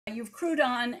you've crewed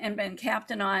on and been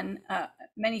captain on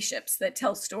many ships that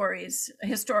tell stories,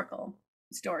 historical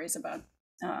stories about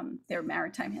their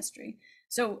maritime history.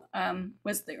 So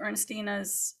was the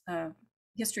Ernestina's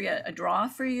history a draw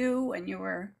for you when you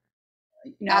were,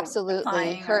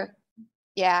 Absolutely.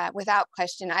 Yeah, without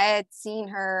question. I had seen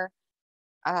her,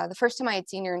 the first time I had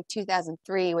seen her in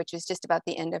 2003, which was just about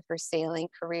the end of her sailing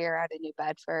career out of New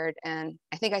Bedford. And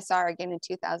I think I saw her again in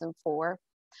 2004.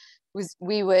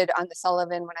 We would, on the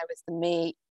Sullivan when I was the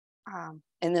mate,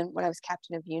 and then when I was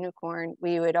captain of Unicorn,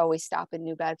 we would always stop in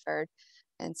New Bedford.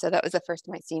 And so that was the first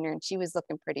time I'd seen her, and she was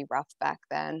looking pretty rough back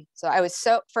then. So I was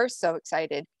so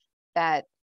excited that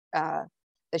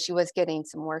that she was getting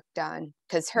some work done,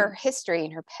 because her history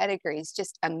and her pedigree is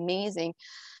just amazing.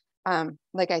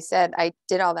 Like I said, I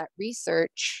did all that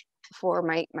research for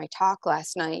my talk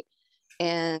last night,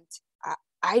 and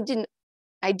I did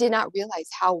not realize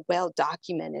how well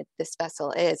documented this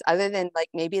vessel is. Other than like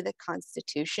maybe the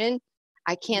Constitution,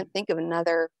 I can't think of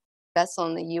another vessel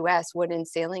in the U.S., wooden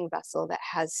sailing vessel, that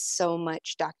has so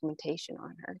much documentation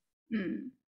on her.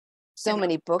 So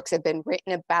many books have been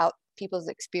written about people's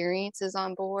experiences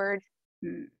on board.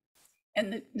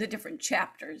 And the different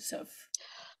chapters of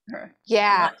her.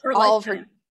 All of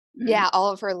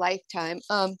her lifetime.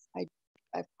 I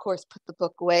of course put the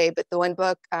book away, but the one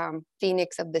book,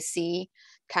 Phoenix of the Sea,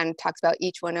 kind of talks about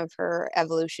each one of her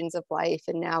evolutions of life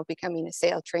and now becoming a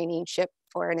sail training ship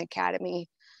for an academy.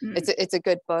 It's a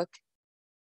good book.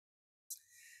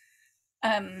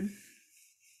 Let's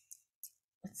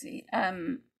see.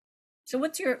 So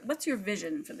what's your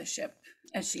vision for the ship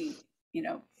as she,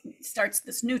 starts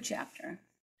this new chapter?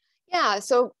 Yeah,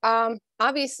 so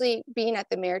obviously being at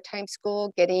the maritime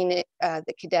school, getting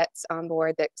the cadets on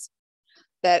board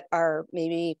that are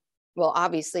maybe, well,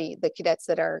 obviously the cadets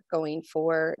that are going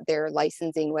for their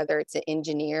licensing, whether it's an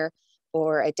engineer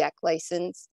or a deck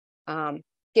license,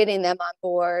 getting them on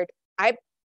board. I'm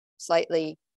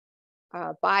slightly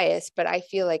biased, but I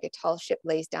feel like a tall ship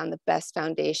lays down the best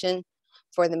foundation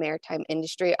for the maritime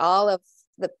industry. All of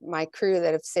my crew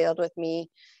that have sailed with me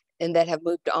and that have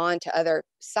moved on to other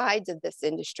sides of this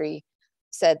industry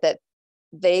said that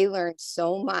they learned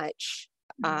so much,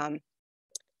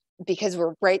 because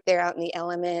we're right there out in the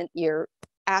element. You're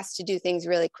asked to do things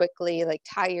really quickly, like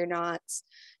tie your knots.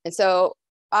 And so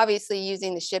obviously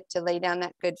using the ship to lay down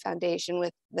that good foundation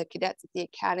with the cadets at the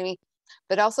academy,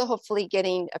 but also hopefully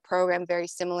getting a program very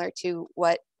similar to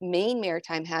what Maine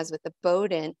Maritime has with the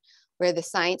Bowdoin, where the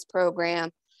science program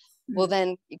will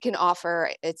then, you can offer,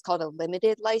 it's called a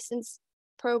limited license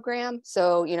program.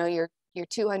 So, your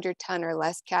 200 ton or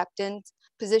less captain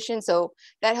position. So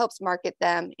that helps market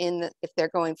them if they're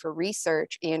going for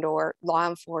research and or law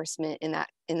enforcement in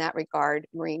that regard.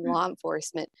 Marine law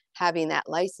enforcement, having that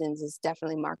license is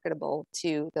definitely marketable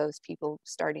to those people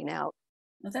starting out.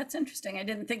 Well, that's interesting. I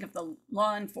didn't think of the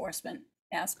law enforcement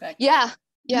aspect. Yeah.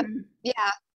 Yep.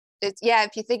 Yeah.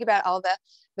 If you think about all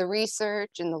the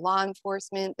research and the law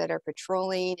enforcement that are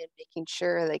patrolling and making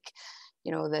sure, like,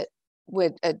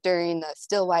 that during the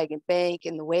still wagon bank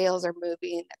and the whales are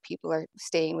moving, that people are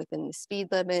staying within the speed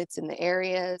limits in the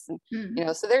areas. And,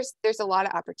 so there's a lot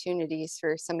of opportunities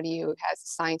for somebody who has a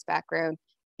science background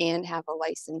and have a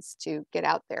license to get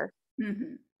out there.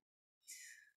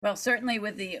 Well, certainly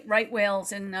with the right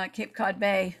whales in Cape Cod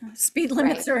Bay, speed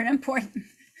limits are an important,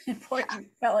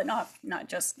 well, not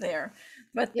just there,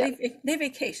 but they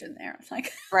vacation there.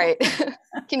 Like, right.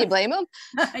 Can you blame them?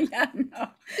 Yeah, no.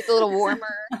 It's a little warmer.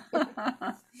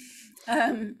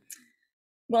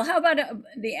 Well, how about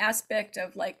the aspect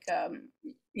of like,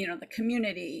 the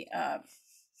community?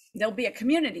 There'll be a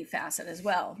community facet as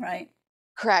well, right?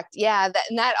 Correct. Yeah,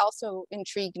 that also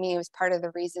intrigued me. It was part of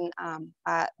the reason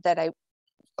that I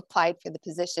applied for the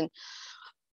position.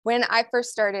 When I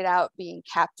first started out being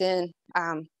captain,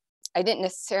 I didn't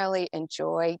necessarily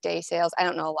enjoy day sails. I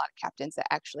don't know a lot of captains that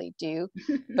actually do,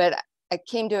 but I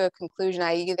came to a conclusion.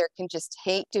 I either can just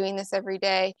hate doing this every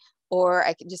day, or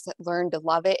I can just learn to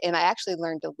love it. And I actually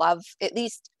learned to love at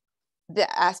least the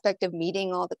aspect of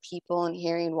meeting all the people and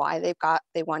hearing why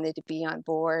they wanted to be on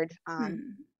board.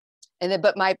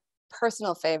 But my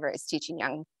personal favorite is teaching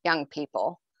young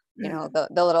people, the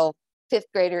little fifth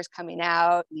graders coming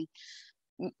out, and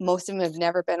most of them have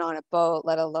never been on a boat,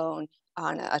 let alone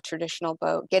on a traditional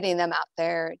boat. Getting them out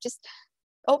there, just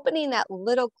opening that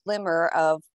little glimmer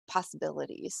of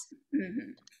possibilities.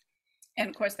 And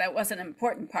of course, that was an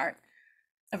important part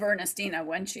of Ernestina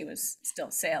when she was still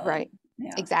sailing. Right.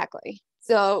 Yeah. Exactly.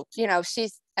 So,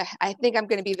 I think I'm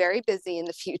going to be very busy in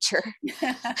the future.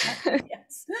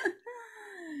 Yes.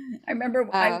 I remember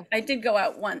I did go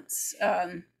out once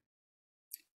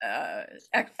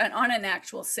on an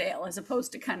actual sail, as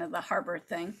opposed to kind of the harbor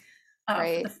thing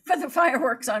Right. for the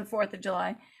fireworks on 4th of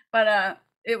July. But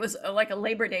it was like a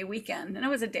Labor Day weekend, and it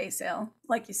was a day sail,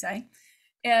 like you say.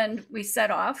 And we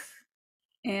set off,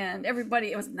 and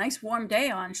everybody, it was a nice warm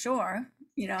day on shore,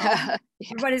 you know. Yeah.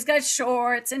 Everybody's got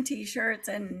shorts and t-shirts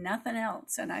and nothing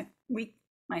else. And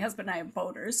my husband and I are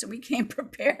boaters, so we came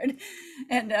prepared,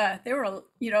 and they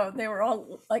were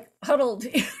all like huddled,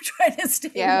 trying to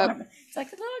stay warm. It's like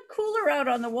a little cooler out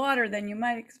on the water than you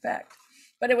might expect,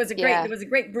 but it was a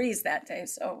great breeze that day,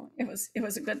 so it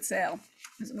was a good sail.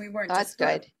 We weren't That's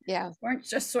good. Yeah, weren't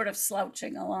just sort of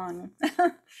slouching along.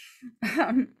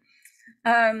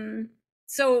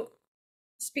 So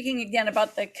speaking again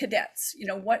about the cadets, you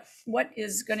know, what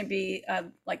is going to be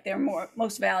like their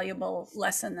most valuable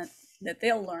lesson that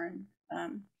they'll learn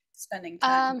spending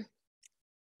time?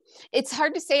 It's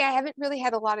hard to say. I haven't really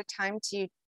had a lot of time to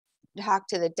talk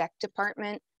to the deck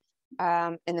department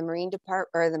and the marine department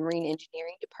or the marine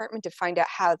engineering department to find out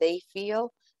how they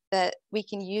feel that we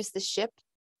can use the ship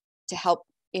to help,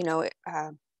 you know,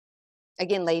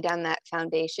 again, lay down that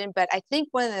foundation. But I think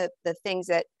one of the things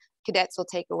that cadets will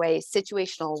take away is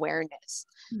situational awareness,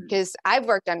 because I've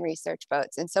worked on research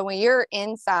boats. And so when you're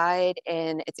inside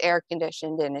and it's air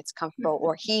conditioned and it's comfortable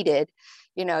or heated,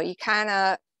 you know, you kind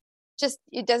of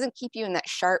it doesn't keep you in that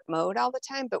sharp mode all the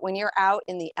time. But when you're out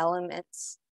in the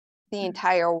elements, the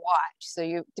entire watch, so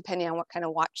you, depending on what kind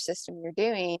of watch system you're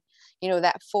doing, you know,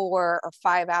 that 4 or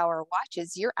 5 hour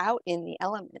watches, you're out in the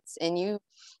elements, and you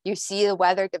see the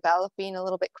weather developing a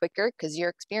little bit quicker because you're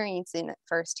experiencing it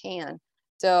firsthand.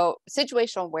 So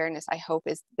situational awareness, I hope,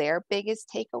 is their biggest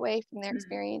takeaway from their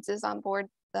experiences on board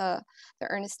the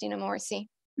Ernestina-Morrissey.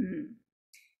 Mm-hmm.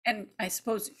 And I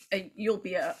suppose you'll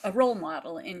be a role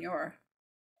model in your,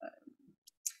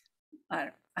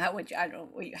 how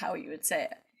you would say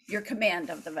it, your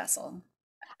command of the vessel.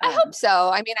 I hope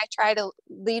so. I mean, I try to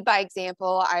lead by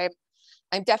example.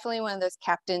 I'm definitely one of those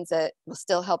captains that will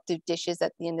still help do dishes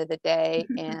at the end of the day.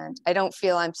 And I don't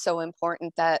feel I'm so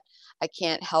important that I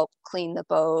can't help clean the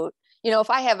boat. You know,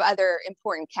 if I have other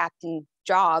important captain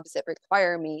jobs that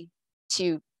require me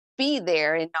to be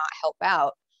there and not help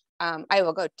out, I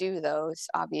will go do those,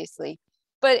 obviously.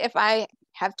 But if I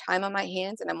have time on my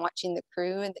hands and I'm watching the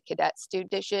crew and the cadets do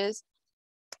dishes,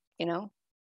 you know,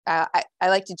 I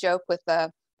like to joke with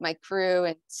my crew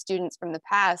and students from the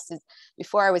past is,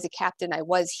 before I was a captain, I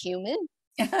was human.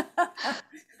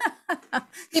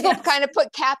 People kind of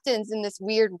put captains in this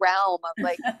weird realm of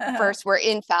like, first we're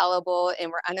infallible and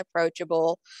we're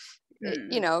unapproachable,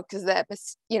 you know, because that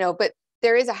was, you know, but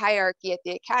there is a hierarchy at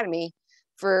the academy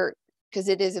because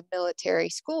it is a military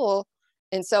school.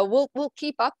 And so we'll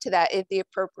keep up to that at the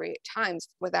appropriate times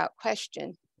without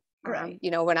question. Right. You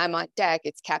know, when I'm on deck,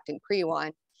 it's Captain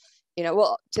Krihwan. You know,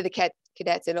 well, to the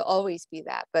cadets, it'll always be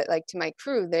that. But like to my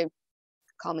crew, they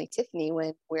call me Tiffany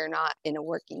when we're not in a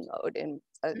working mode and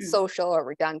social or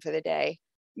we're done for the day.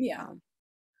 Yeah.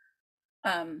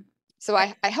 So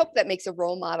I hope that makes a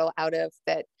role model out of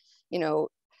that, you know,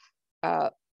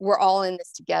 we're all in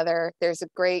this together. There's a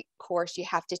great course you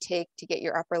have to take to get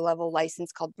your upper level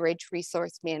license called Bridge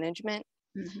Resource Management.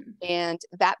 And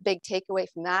that big takeaway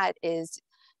from that is,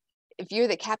 if you're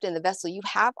the captain of the vessel, you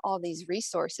have all these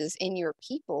resources in your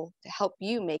people to help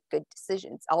you make good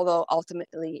decisions. Although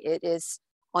ultimately it is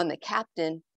on the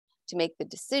captain to make the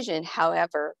decision.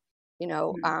 However, you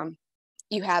know,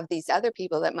 you have these other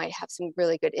people that might have some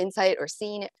really good insight or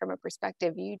seeing it from a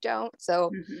perspective you don't. So,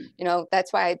 you know,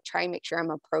 that's why I try and make sure I'm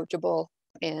approachable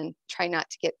and try not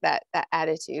to get that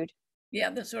attitude. Yeah,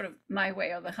 the sort of my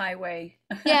way or the highway.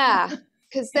 Yeah.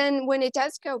 Because then when it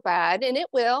does go bad, and it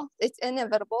will, it's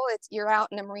inevitable. You're out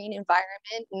in a marine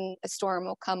environment and a storm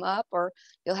will come up, or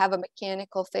you'll have a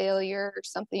mechanical failure or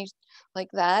something like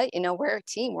that. You know, we're a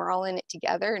team. We're all in it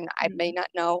together. And I may not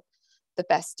know the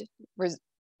best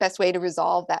way to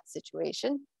resolve that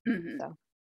situation. So,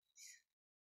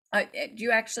 do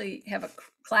you actually have a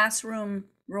classroom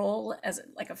role as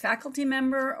like a faculty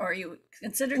member, or are you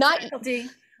considered faculty?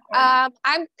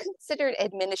 I'm considered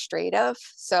administrative.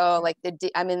 So like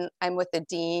I'm with the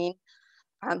dean.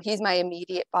 He's my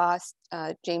immediate boss,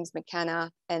 James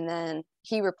McKenna, and then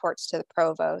he reports to the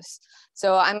provost.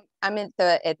 So I'm at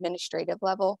the administrative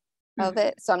level of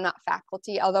it. So I'm not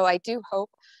faculty, although I do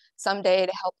hope someday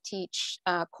to help teach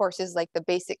courses like the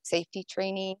basic safety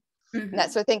training and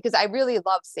that sort of thing, because I really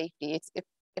love safety.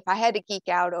 If I had to geek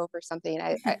out over something,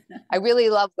 I really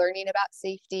love learning about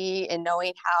safety and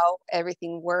knowing how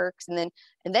everything works, and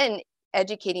then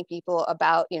educating people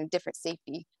about, you know, different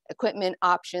safety equipment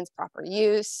options, proper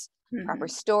use, proper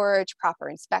storage, proper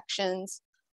inspections.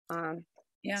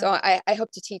 Yeah. So I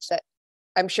hope to teach that.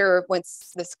 I'm sure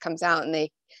once this comes out and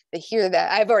they hear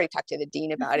that, I've already talked to the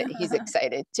dean about it. He's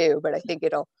excited too, but I think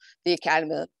the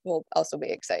academy will also be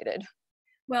excited.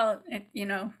 Well,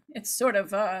 it's sort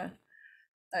of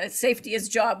safety is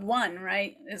job one,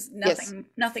 right? Is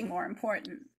nothing more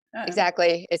important.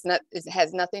 Exactly. It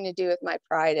has nothing to do with my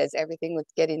pride, as everything with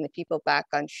getting the people back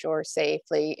on shore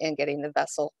safely and getting the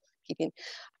vessel keeping.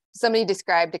 Somebody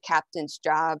described a captain's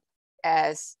job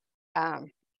as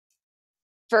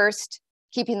first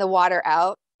keeping the water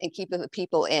out and keeping the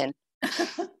people in.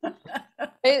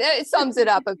 It sums it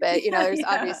up a bit. There's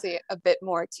obviously a bit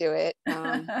more to it.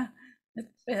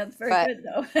 That's very good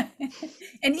though.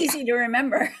 And easy to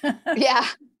remember. Yeah,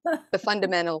 the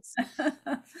fundamentals.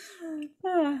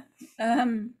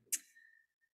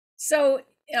 So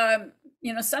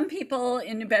some people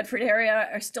in New Bedford area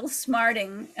are still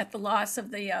smarting at the loss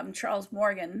of the Charles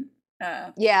Morgan.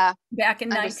 Back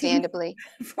in understandably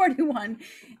 1941,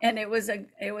 and it was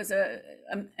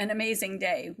an amazing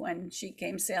day when she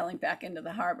came sailing back into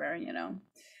the harbor.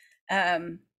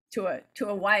 To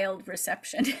a wild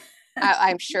reception.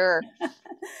 I'm sure.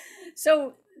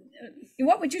 So,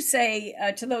 what would you say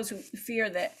to those who fear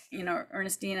that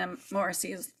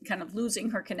Ernestina-Morrissey is kind of losing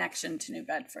her connection to New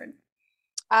Bedford?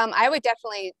 I would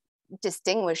definitely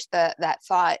distinguish that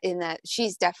thought in that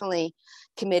she's definitely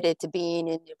committed to being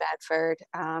in New Bedford.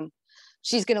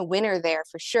 She's going to winter there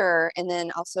for sure. And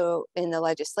then also in the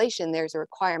legislation, there's a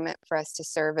requirement for us to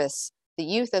service the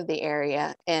youth of the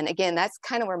area. And again, that's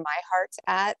kind of where my heart's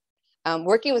at.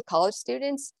 Working with college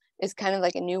students is kind of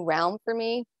like a new realm for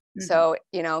me. Mm-hmm. So,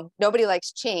 nobody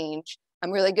likes change.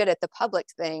 I'm really good at the public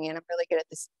thing, and I'm really good at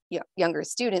this younger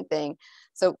student thing.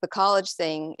 So the college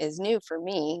thing is new for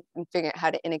me and figuring out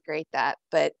how to integrate that.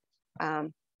 But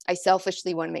I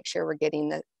selfishly want to make sure we're getting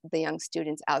the young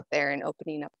students out there and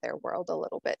opening up their world a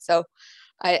little bit. So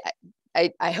I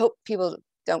hope people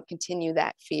don't continue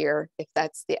that fear if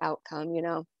that's the outcome.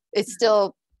 It's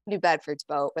still New Bedford's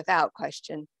boat without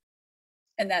question.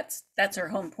 And that's her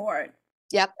home port.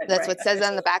 Yep, that's what it says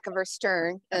on the back of her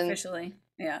stern. And officially,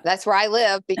 yeah. That's where I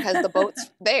live because the boat's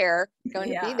there,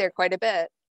 going to be there quite a bit.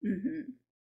 Mm-hmm.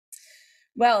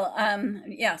 Well,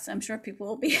 yes, I'm sure people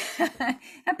will be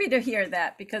happy to hear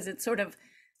that, because it's sort of,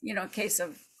 a case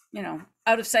of,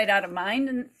 out of sight, out of mind,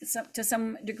 and to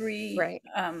some degree, right.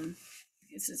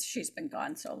 She's been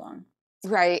gone so long.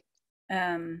 Right.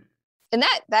 And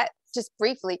that just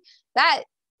briefly, that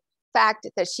fact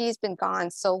that she's been gone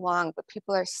so long, but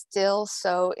people are still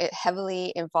so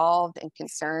heavily involved and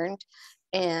concerned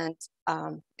and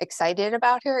excited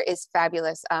about her is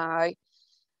fabulous. I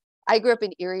grew up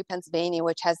in Erie, Pennsylvania,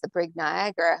 which has the Brig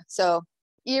Niagara. So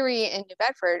Erie and New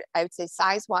Bedford, I would say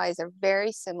size-wise, are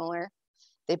very similar.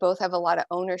 They both have a lot of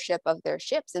ownership of their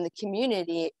ships, and the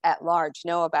community at large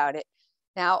know about it.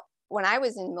 Now, when I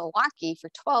was in Milwaukee for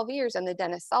 12 years on the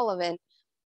Denis Sullivan,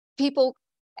 people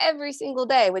every single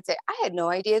day would say, I had no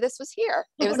idea this was here.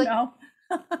 It was the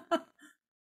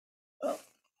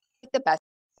best.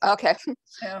 Okay.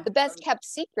 Yeah. The best kept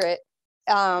secret.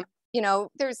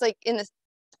 There's like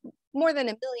more than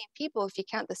 1 million people, if you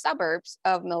count the suburbs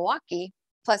of Milwaukee,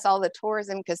 plus all the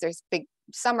tourism, because there's big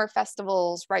summer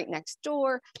festivals right next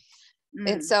door.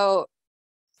 And so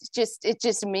it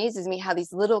just amazes me how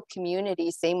these little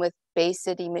communities, same with Bay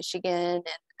City, Michigan, and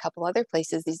a couple other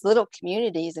places, these little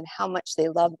communities, and how much they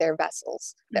love their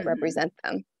vessels that represent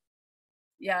them.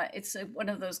 Yeah, it's one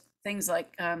of those things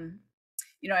like,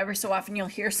 every so often you'll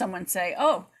hear someone say,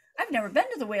 oh, I've never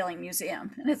been to the Whaling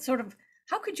Museum. And it's sort of,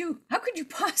 how could you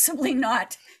possibly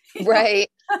not? Right.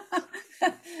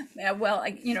 Yeah, well,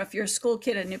 if you're a school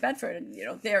kid in New Bedford,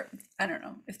 I don't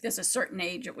know if there's a certain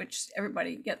age at which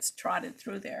everybody gets trotted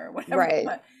through there or whatever.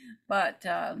 Right. But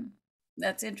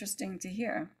that's interesting to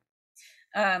hear.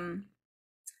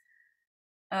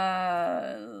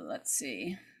 Let's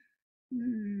see.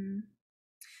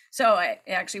 So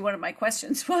one of my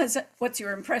questions was, what's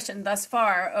your impression thus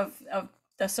far of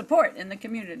the support in the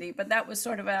community? But that was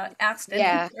sort of asked and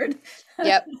answered.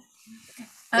 Yep.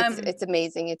 It's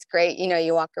amazing. It's great.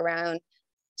 You walk around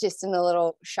just in the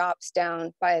little shops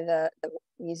down by the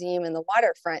museum and the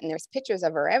waterfront, and there's pictures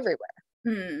of her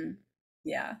everywhere.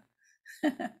 Yeah.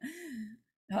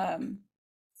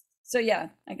 So yeah,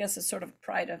 I guess it's sort of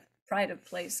pride of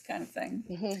place kind of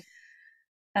thing.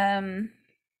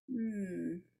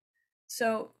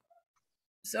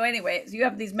 So anyway, you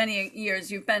have these many years.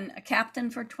 You've been a captain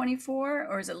for 24,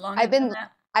 or is it longer than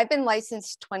that? I've been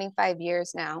licensed 25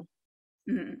 years now.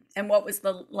 And what was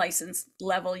the license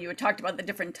level? You had talked about the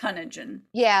different tonnage and.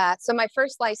 Yeah, so my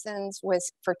first license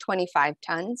was for 25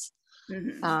 tons.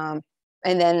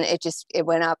 And then it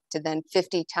went up to then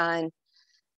 50 ton.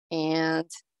 And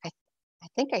I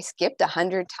think I skipped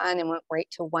 100 ton and went right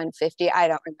to 150. I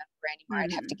don't remember anymore.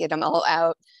 I'd have to get them all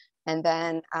out. And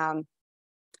then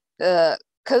the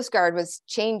Coast Guard was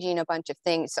changing a bunch of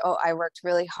things. So I worked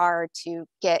really hard to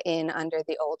get in under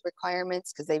the old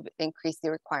requirements, because they've increased the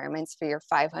requirements for your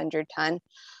 500 ton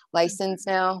license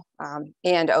now,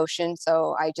 and ocean.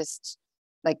 So I just,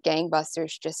 like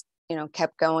gangbusters, just,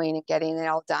 kept going and getting it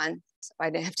all done. So I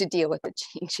didn't have to deal with the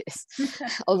changes.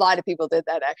 A lot of people did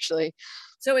that, actually.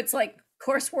 So it's like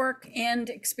coursework and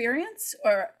experience,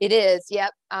 or? It is.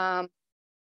 Yep.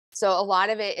 So a lot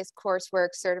of it is coursework,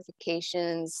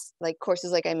 certifications, like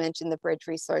courses, like I mentioned, the bridge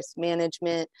resource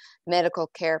management, medical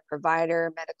care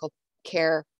provider, medical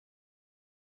care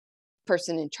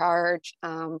person in charge.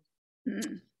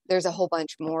 There's a whole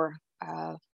bunch more,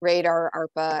 radar,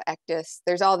 ARPA, ECDIS.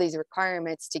 There's all these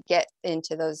requirements to get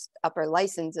into those upper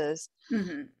licenses.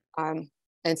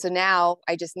 And so now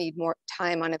I just need more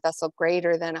time on a vessel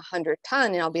greater than 100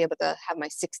 ton, and I'll be able to have my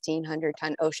 1,600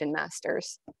 ton ocean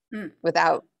masters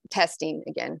without testing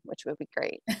again, which would be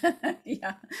great.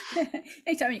 Yeah.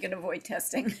 Anytime you can avoid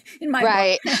testing, in my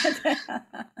right.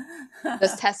 book.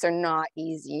 Those tests are not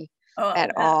easy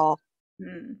at all.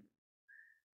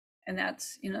 And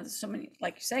that's, there's so many,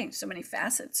 like you're saying, so many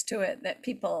facets to it that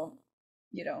people,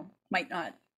 might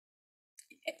not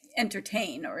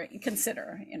entertain or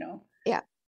consider, Yeah.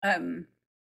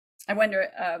 I wonder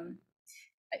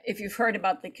if you've heard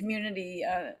about the community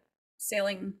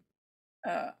sailing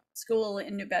school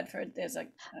in New Bedford. There's a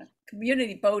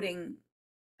community boating,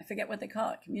 I forget what they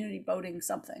call it, community boating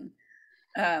something.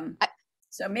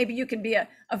 So maybe you can be a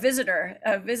visitor,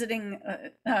 visiting,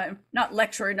 not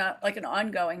lecturer, not like an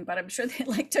ongoing, but I'm sure they'd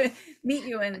like to meet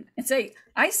you and say,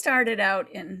 I started out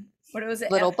in, what was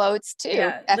it? Little boats too.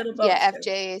 Yeah, little boats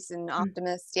too. FJs and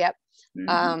Optimists. Yep.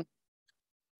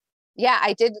 Yeah,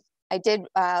 I did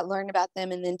learn about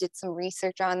them and then did some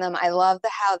research on them. I love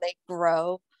how they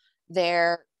grow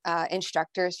their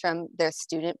instructors from their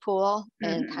student pool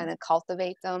and kind of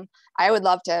cultivate them. I would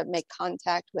love to make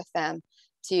contact with them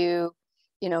to,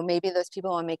 maybe those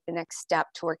people will make the next step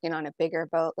to working on a bigger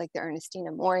boat like the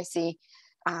Ernestina-Morrissey.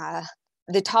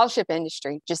 The tall ship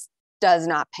industry just does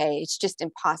not pay. It's just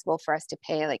impossible for us to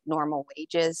pay like normal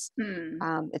wages.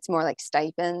 It's more like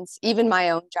stipends. Even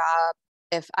my own job,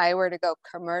 if I were to go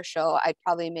commercial, I'd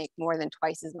probably make more than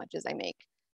twice as much as I make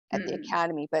at the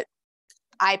academy, but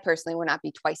I personally would not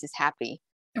be twice as happy.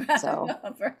 So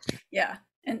yeah.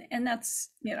 And that's,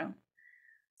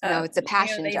 it's a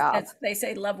passion job. They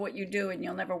say, love what you do and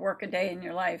you'll never work a day in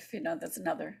your life. That's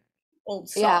another old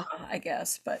saw, I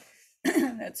guess, but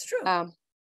that's true.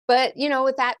 But,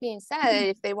 with that being said,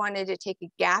 if they wanted to take a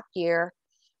gap year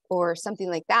or something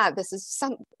like that,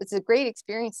 it's a great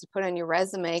experience to put on your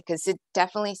resume, because it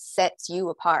definitely sets you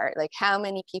apart. Like, how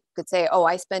many people could say, oh,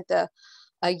 I spent a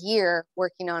year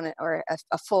working on it, or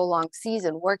a full long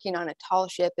season working on a tall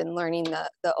ship and learning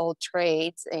the old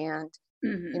trades. And,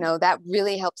 that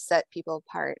really helps set people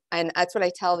apart. And that's what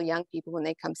I tell the young people when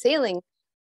they come sailing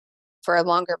for a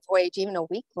longer voyage, even a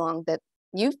week long, that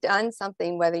you've done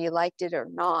something, whether you liked it or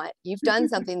not, you've done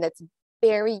something that's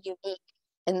very unique.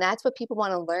 And that's what people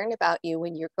want to learn about you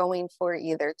when you're going for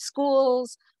either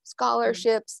schools,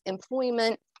 scholarships,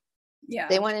 employment. Yeah.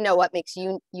 They want to know what makes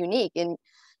you unique. And,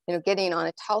 getting on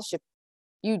a tall ship,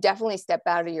 you definitely step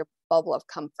out of your bubble of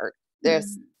comfort.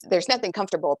 There's nothing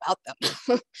comfortable about them.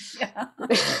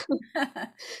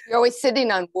 You're always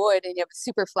sitting on wood and you have a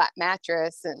super flat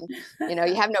mattress, and,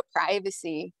 you have no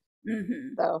privacy.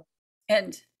 So.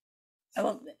 And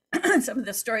some of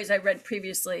the stories I read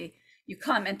previously, you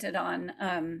commented on,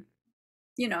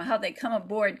 how they come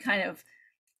aboard kind of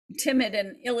timid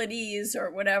and ill at ease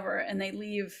or whatever, and they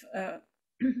leave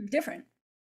different.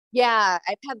 Yeah,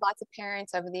 I've had lots of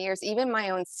parents over the years, even my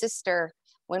own sister,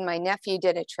 when my nephew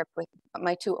did a trip with,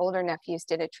 my two older nephews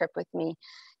did a trip with me,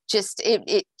 just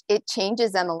it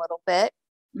changes them a little bit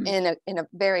in a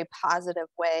very positive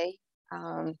way.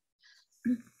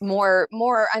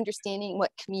 More understanding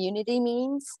what community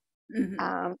means.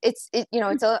 It's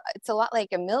a lot like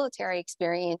a military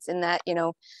experience, in that,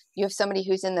 you have somebody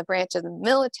who's in the branch of the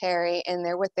military and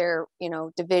they're with their,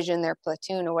 division, their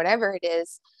platoon, or whatever it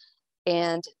is.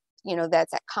 And,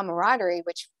 that's that camaraderie,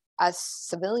 which us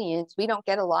civilians, we don't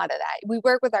get a lot of that. We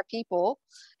work with our people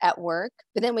at work,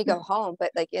 but then we go home.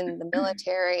 But like in the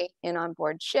military and on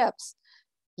board ships,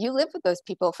 you live with those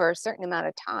people for a certain amount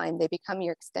of time. They become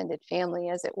your extended family,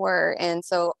 as it were. And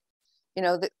so,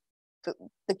 the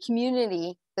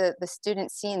community, the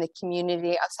students seeing the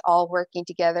community, us all working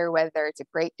together, whether it's a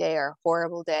great day or a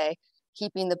horrible day,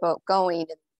 keeping the boat going,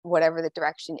 and whatever the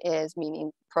direction is,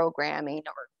 meaning programming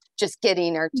or just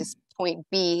getting or just point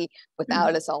B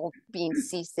without us all being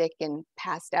seasick and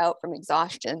passed out from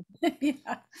exhaustion.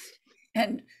 Yeah.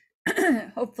 And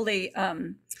hopefully,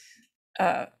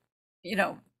 you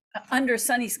know, under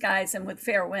sunny skies and with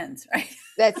fair winds, right?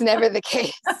 That's never the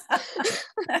case.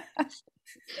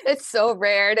 It's so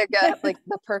rare to get like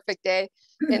the perfect day.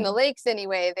 In the lakes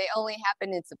anyway, they only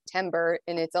happen in September,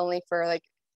 and it's only for like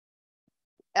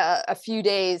a few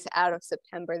days out of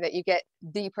September that you get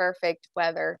the perfect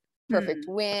weather, perfect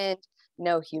wind,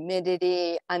 no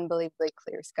humidity, unbelievably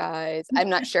clear skies. I'm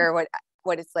not sure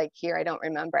what it's like here. I don't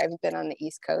remember. I haven't been on the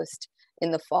East Coast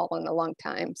in the fall in a long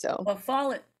time. So well,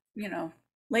 fall, you know,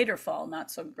 later fall,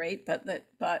 not so great, but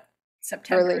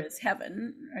September is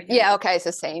heaven. Yeah. Okay.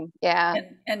 So same. Yeah.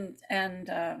 And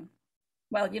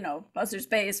well, you know, Buzzards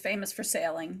Bay is famous for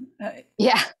sailing.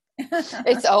 Yeah.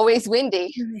 It's always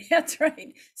windy. That's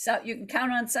right. So you can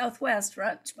count on Southwest for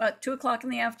about 2:00 in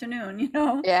the afternoon, you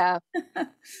know? Yeah.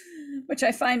 Which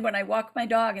I find when I walk my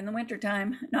dog in the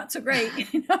wintertime, not so great,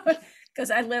 you know, because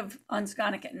I live on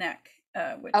Sconnecut Neck,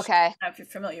 which I don't know if you're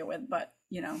familiar with, but,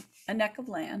 you know, a neck of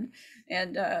land.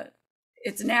 And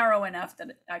it's narrow enough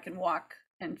that I can walk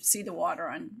and see the water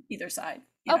on either side.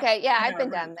 Okay. Yeah. I've been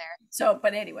down there. So,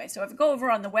 but anyway, so if I go over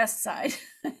on the west side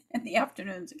in the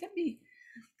afternoons, it can be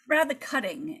rather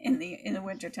cutting in the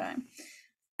wintertime.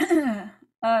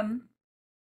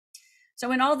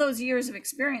 So in all those years of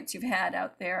experience you've had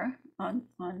out there on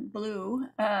Blue,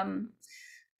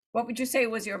 what would you say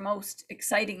was your most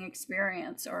exciting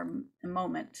experience or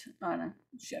moment on a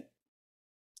ship?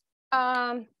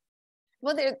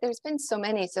 Well, there's been so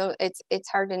many, so it's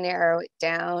hard to narrow it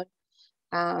down.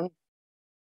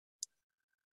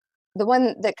 The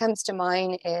one that comes to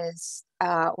mind is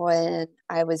when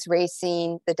I was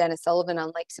racing the Denis Sullivan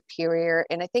on Lake Superior,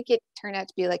 and I think it turned out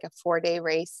to be like a 4-day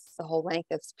race, the whole length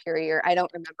of Superior. I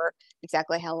don't remember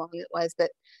exactly how long it was,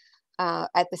 but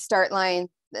at the start line,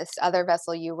 this other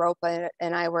vessel, Europa,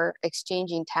 and I were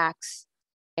exchanging tacks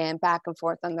and back and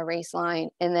forth on the race line.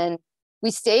 And then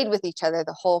we stayed with each other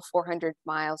the whole 400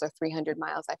 miles or 300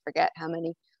 miles. I forget how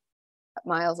many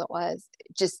miles it was,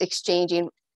 just exchanging.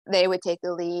 They would take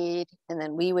the lead and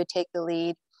then we would take the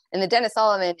lead. And the Denis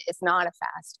Sullivan is not a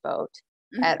fast boat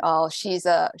at all. She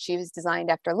was designed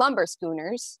after lumber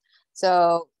schooners.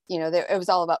 So, you know, it was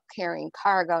all about carrying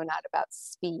cargo, not about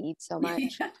speed so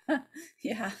much.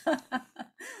 Yeah.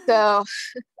 So,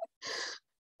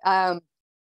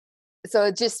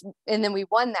 so just, and then we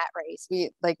won that race.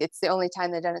 It's the only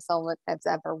time the Denis Sullivan has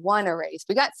ever won a race.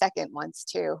 We got second once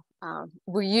too.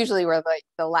 We usually were like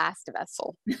the last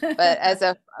vessel, but as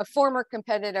a former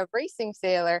competitive racing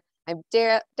sailor, I'm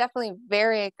definitely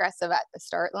very aggressive at the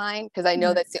start line because I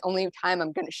know that's the only time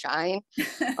I'm going to shine.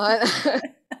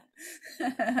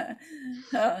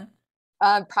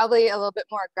 Probably a little bit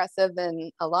more aggressive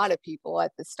than a lot of people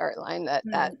at the start line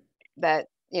that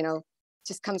you know,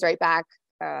 just comes right back.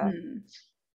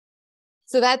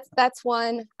 So that's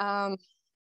one.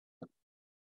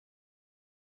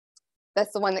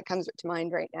 That's the one that comes to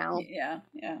mind right now. Yeah.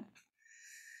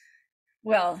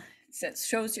 Well, it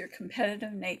shows your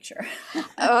competitive nature.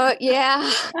 Yeah,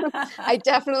 I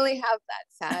definitely have that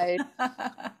side.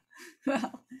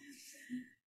 Well,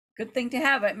 good thing to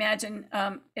have. I imagine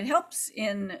it helps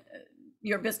in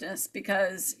your business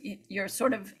because you're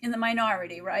sort of in the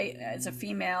minority, right? As a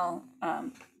female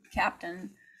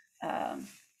captain.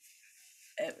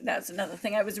 That's another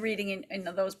thing I was reading in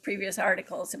those previous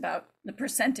articles about the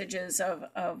percentages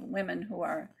of women who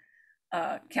are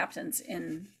captains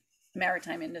in the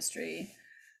maritime industry.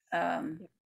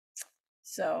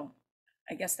 So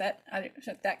I guess that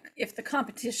if the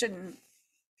competition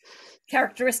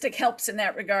characteristic helps in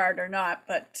that regard or not,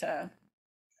 but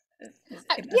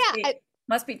it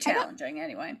must be challenging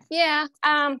anyway. Yeah.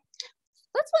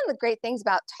 That's one of the great things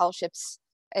about tall ships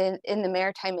in the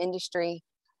maritime industry.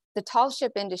 The tall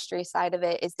ship industry side of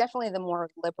it is definitely the more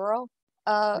liberal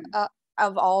of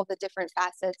all the different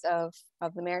facets of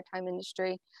the maritime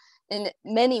industry in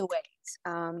many ways.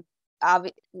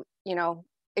 You know,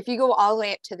 if you go all the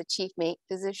way up to the chief mate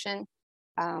position,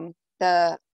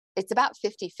 it's about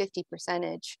 50-50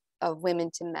 percentage of women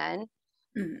to men.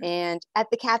 And at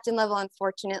the captain level,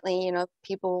 unfortunately, you know,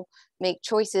 people make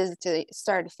choices to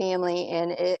start a family,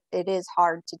 and it is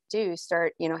hard to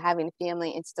start, you know, having a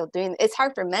family and still doing it's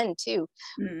hard for men too.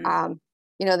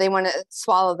 You know, they want to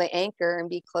swallow the anchor and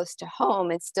be close to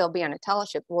home and still be on a tall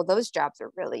ship. Well, those jobs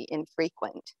are really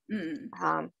infrequent.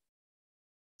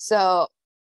 So,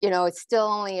 you know, it's still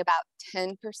only about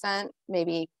 10%,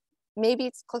 maybe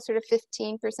it's closer to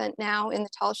 15% now in the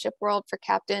tall ship world for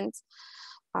captains.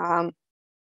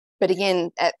 But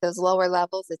again, at those lower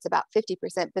levels, it's about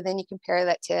 50%. But then you compare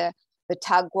that to the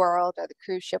tug world or the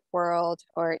cruise ship world,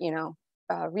 or,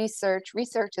 research.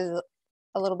 Research is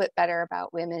a little bit better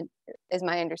about women, is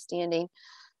my understanding.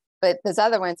 But those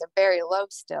other ones are very low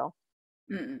still,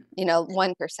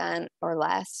 1% or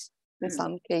less in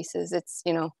some cases. It's,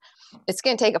 it's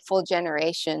going to take a full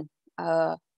generation,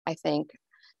 I think,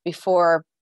 before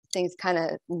things kind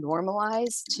of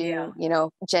normalize to,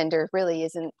 gender really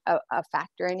isn't a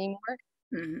factor anymore.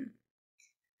 Mm-hmm.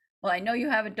 Well, I know you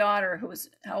have a daughter who's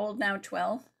how old now?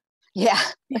 12? Yeah.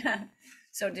 Yeah.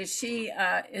 So is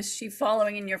she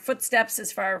following in your footsteps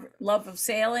as far as love of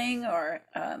sailing, or?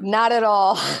 Not at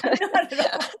all. Not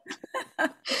at all.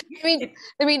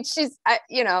 I mean, she's,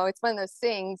 it's one of those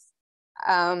things.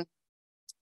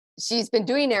 She's been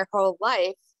doing it her whole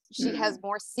life. She has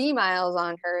more sea miles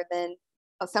on her than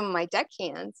some of my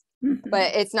deckhands,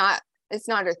 but it's not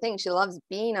her thing. She loves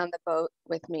being on the boat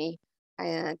with me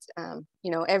and,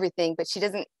 everything, but she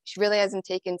really hasn't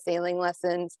taken sailing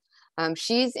lessons.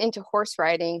 She's into horse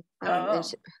riding. And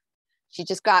she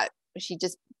just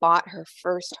bought her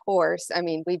first horse. I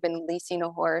mean, we've been leasing a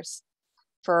horse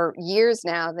for years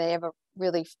now. They have a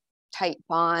really tight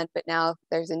bond, but now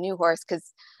there's a new horse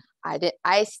because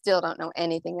I still don't know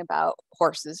anything about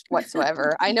horses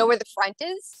whatsoever. I know where the front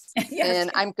is, yes,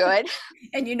 and I'm good.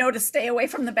 And to stay away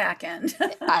from the back end.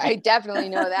 I definitely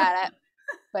know that.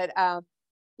 But,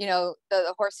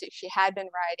 the horse that she had been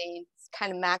riding is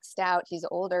kind of maxed out. He's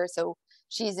older, so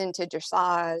she's into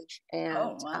dressage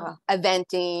and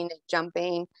eventing,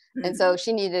 jumping. And so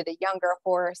she needed a younger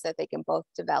horse that they can both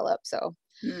develop. So,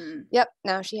 yep,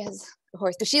 now she has a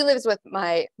horse. But she lives with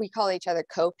we call each other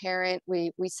co-parent.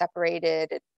 We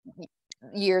separated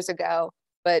years ago,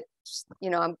 but,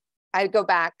 I go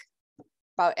back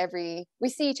we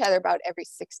see each other about every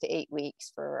 6 to 8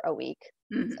 weeks for a week.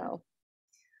 So.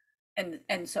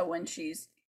 And so when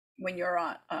you're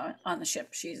on the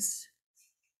ship, she's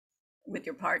with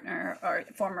your partner or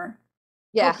former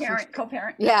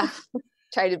co-parent. Yeah.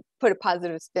 Try to put a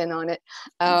positive spin on it.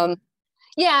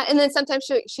 Yeah. And then sometimes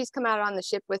she's come out on the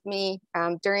ship with me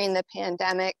during the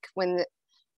pandemic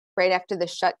right after the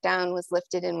shutdown was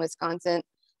lifted in Wisconsin.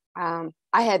 I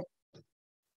had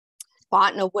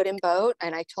bought a wooden boat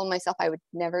and I told myself I would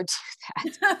never do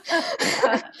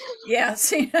that.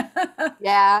 Yes.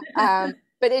 Yeah.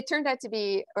 But it turned out to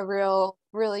be a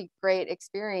really great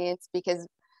experience because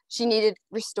she needed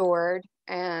restored.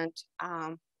 And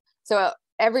so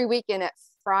every weekend at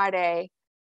Friday,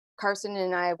 Carson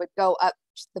and I would go up.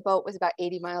 The boat was about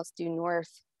 80 miles due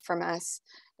north from us.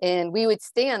 And we would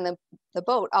stay on the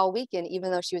boat all weekend,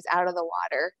 even though she was out of the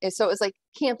water. And so it was like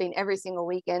camping every single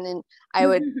weekend. And I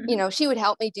would, she would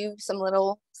help me do some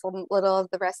little of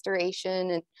the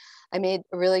restoration. And I made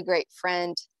a really great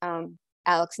friend,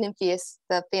 Alex Nymphius,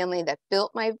 the family that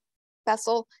built my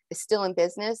vessel is still in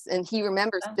business. And he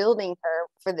remembers building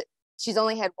her she's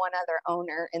only had one other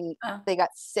owner and they got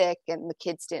sick and the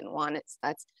kids didn't want it. So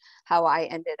that's how I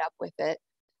ended up with it.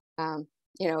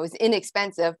 It was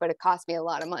inexpensive, but it cost me a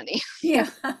lot of money. Yeah.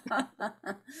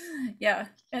 Yeah.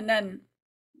 And then,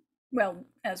 well,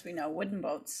 as we know, wooden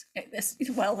boats,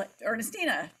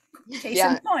 Ernestina, case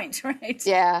in point, right?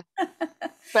 Yeah.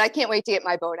 But I can't wait to get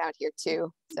my boat out here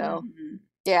too. So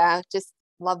yeah, just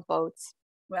love boats.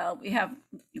 Well, we have,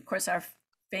 of course, our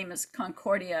famous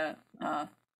Concordia, I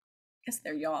guess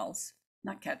they're yawls,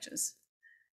 not ketches.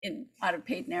 Out of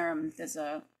Patenarum, there's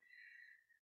a.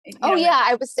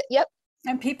 Yep.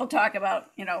 And people talk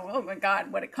about, oh my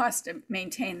God, what it costs to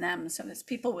maintain them. So there's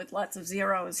people with lots of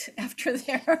zeros after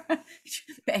their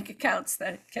bank accounts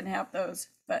that can have those.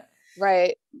 But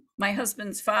right, my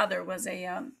husband's father was a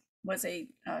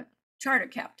charter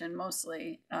captain,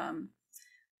 mostly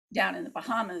down in the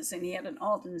Bahamas, and he had an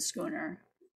Alden schooner.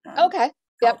 Okay.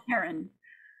 Yep. Heron.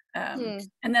 And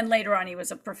then later on, he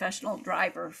was a professional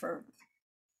driver for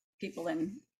people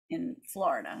in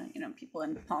Florida. People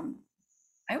in Palm.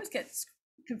 I always get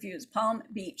confused. Palm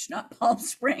Beach, not Palm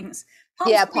Springs. Palm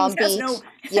Beach. Palm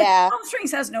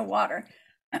Springs has no water.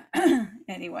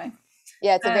 Anyway.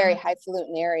 Yeah, it's a very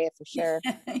highfalutin area for sure.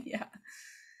 Yeah.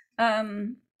 Let's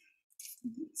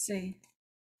see.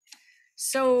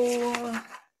 So,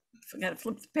 I got to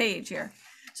flip the page here.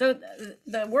 So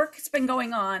the work has been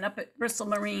going on up at Bristol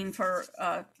Marine for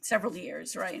several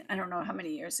years, right? I don't know how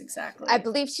many years exactly. I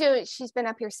believe she's been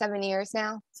up here 7 years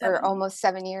now, or almost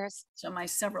 7 years. So my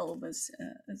several was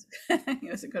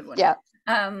it was a good one. Yeah.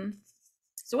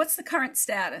 So what's the current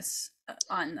status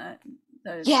on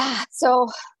the? Yeah. So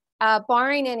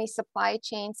barring any supply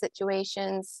chain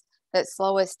situations that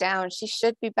slow us down, she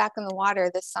should be back in the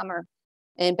water this summer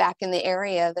and back in the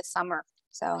area this summer.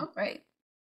 So, oh, great.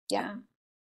 yeah. So,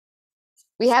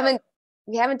 We haven't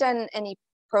done any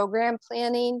program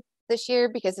planning this year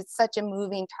because it's such a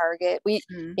moving target.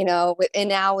 You know, and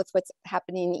now with what's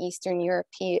happening in Eastern Europe,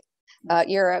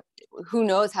 who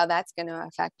knows how that's going to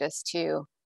affect us too.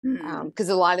 Because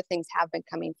a lot of things have been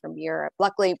coming from Europe.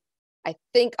 Luckily, I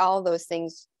think all those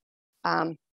things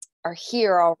are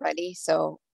here already.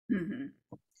 So,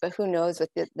 but who knows with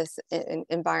this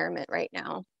environment right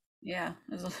now? Yeah,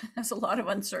 there's a lot of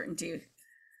uncertainty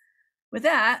with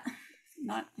that.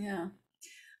 Yeah,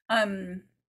 I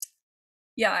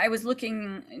was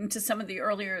looking into some of the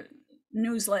earlier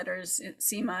newsletters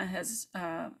SEMA has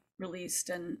released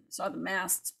and saw the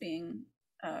masts being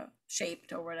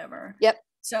shaped or whatever. Yep.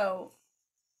 So,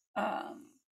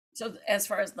 so as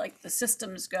far as like the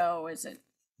systems go, is it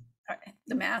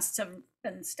the masts have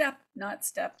been not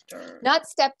stepped, or not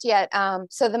stepped yet?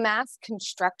 So the mast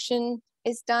construction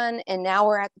is done, and now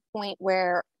we're at the point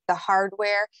where the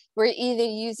hardware, we're either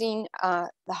using the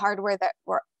hardware that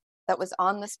was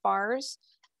on the spars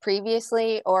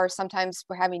previously, or sometimes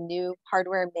we're having new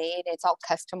hardware made. It's all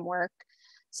custom work.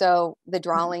 So the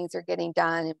drawings are getting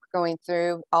done, and we're going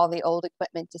through all the old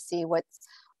equipment to see what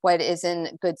is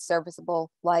in good serviceable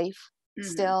life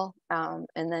still, and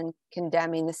then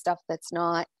condemning the stuff that's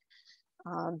not.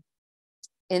 And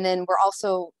then we're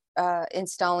also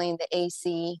installing the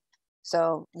AC.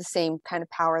 So the same kind of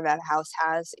power that a house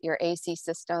has, your AC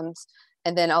systems,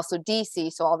 and then also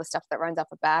DC. So all the stuff that runs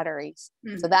off of batteries.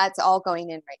 So that's all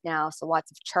going in right now. So lots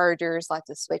of chargers,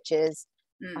 lots of switches.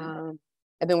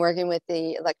 I've been working with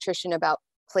the electrician about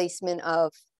placement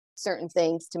of certain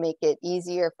things to make it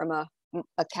easier from a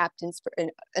captain's,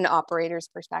 an operator's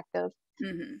perspective.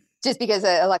 Just because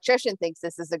an electrician thinks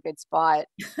this is a good spot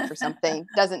for something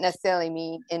doesn't necessarily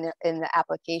mean in the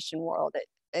application world,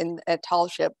 in a tall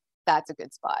ship, that's a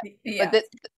good spot. Yeah. But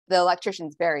the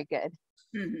electrician's very good.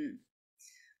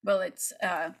 Well, it's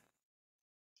I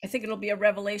think it'll be a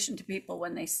revelation to people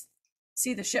when they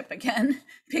see the ship again,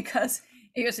 because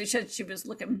she was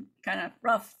looking kind of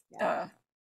rough,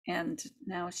 and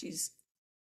now she's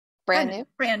brand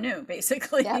new,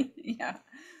 basically. Yep. Yeah.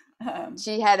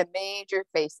 She had a major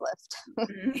facelift.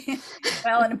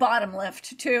 Well, and a bottom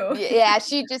lift too. Yeah,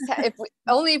 she just had,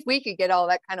 if we could get all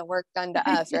that kind of work done to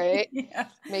us, right? Yeah.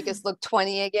 Make us look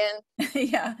 20 again.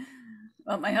 Yeah.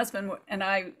 Well, my husband and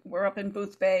I were up in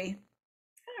Booth Bay.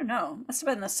 I don't know, must have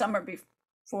been the summer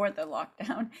before the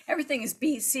lockdown. Everything is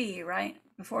BC, right?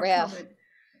 Before COVID.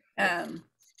 And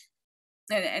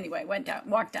anyway,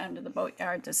 walked down to the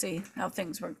boatyard to see how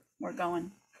things were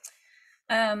going.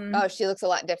 Oh, she looks a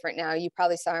lot different now. You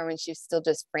probably saw her when she was still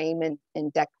just frame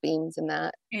and deck beams and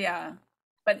that. Yeah,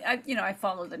 but I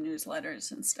follow the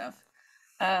newsletters and stuff.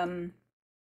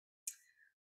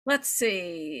 Let's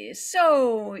see.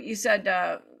 So you said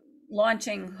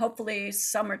launching hopefully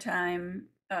summertime,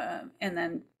 and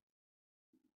then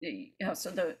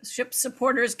so the ship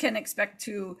supporters can expect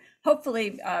to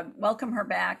hopefully welcome her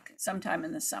back sometime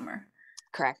in the summer.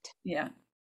 Correct. Yeah.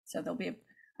 So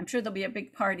I'm sure there'll be a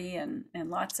big party and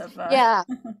lots of yeah,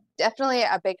 definitely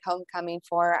a big homecoming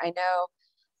for her. I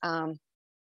know,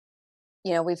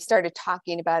 we've started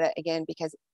talking about it again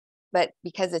because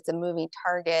it's a moving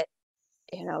target,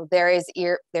 there's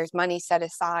money set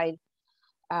aside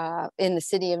in the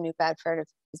city of New Bedford,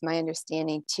 is my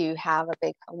understanding, to have a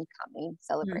big homecoming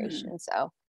celebration. So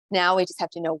now we just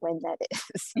have to know when that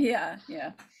is. Yeah.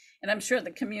 And I'm sure the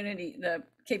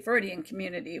Cape Verdean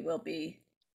community will be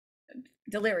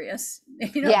delirious,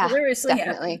 deliriously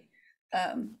definitely.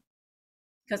 Happy,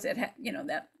 because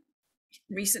that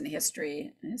recent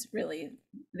history is really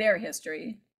their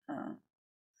history.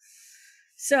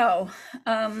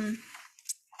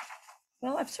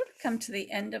 Well, I've sort of come to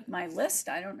the end of my list.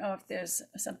 I don't know if there's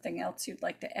something else you'd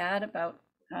like to add about.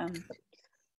 No,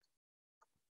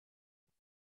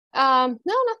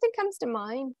 nothing comes to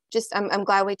mind. Just I'm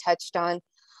glad we touched on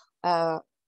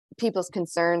people's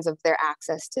concerns of their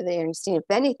access to the Ernestina. If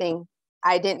anything,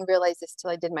 I didn't realize this till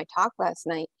I did my talk last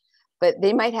night, but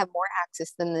they might have more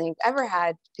access than they've ever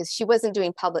had, because she wasn't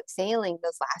doing public sailing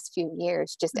those last few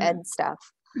years, just ed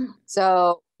stuff.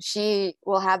 So she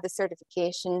will have the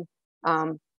certification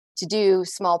to do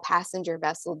small passenger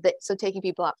vessel, so taking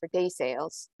people out for day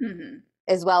sails,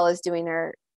 as well as doing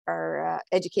our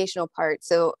educational part.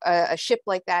 So a ship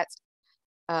like that's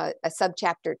a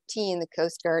subchapter T in the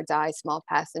Coast Guard's small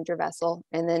passenger vessel,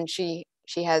 and then she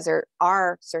has her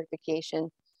R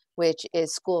certification, which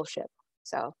is school ship.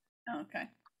 So okay.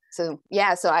 So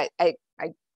yeah, so I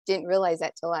didn't realize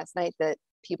that till last night, that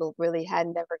people really had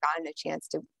never gotten a chance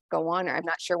to go on her. I'm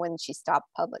not sure when she stopped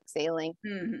public sailing.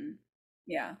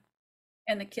 Yeah,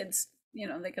 and the kids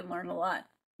they can learn a lot.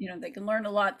 They can learn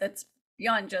a lot that's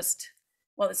beyond just,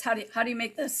 well, it's how do you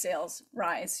make the sails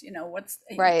rise?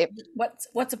 Right.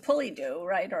 What's a pulley do,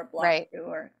 right? Or a block Right. do,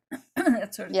 or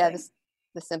that sort of Yeah, thing.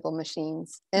 the simple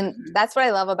machines. And that's what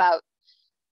I love about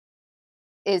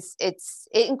is it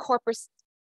incorporates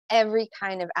every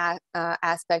kind of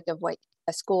aspect of what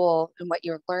a school and what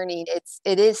you're learning.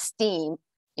 It is STEAM.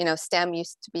 STEM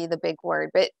used to be the big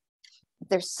word, but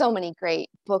there's so many great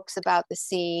books about the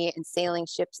sea and sailing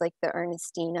ships like the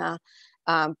Ernestina,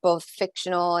 both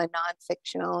fictional and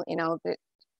non-fictional.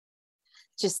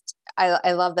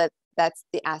 I love that that's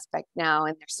the aspect now,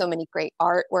 and there's so many great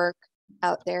artwork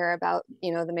out there about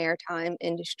the maritime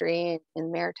industry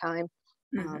and maritime.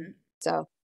 So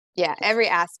yeah, every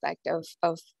aspect of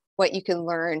what you can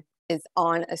learn is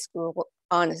on a schooner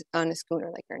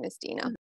like Ernestina.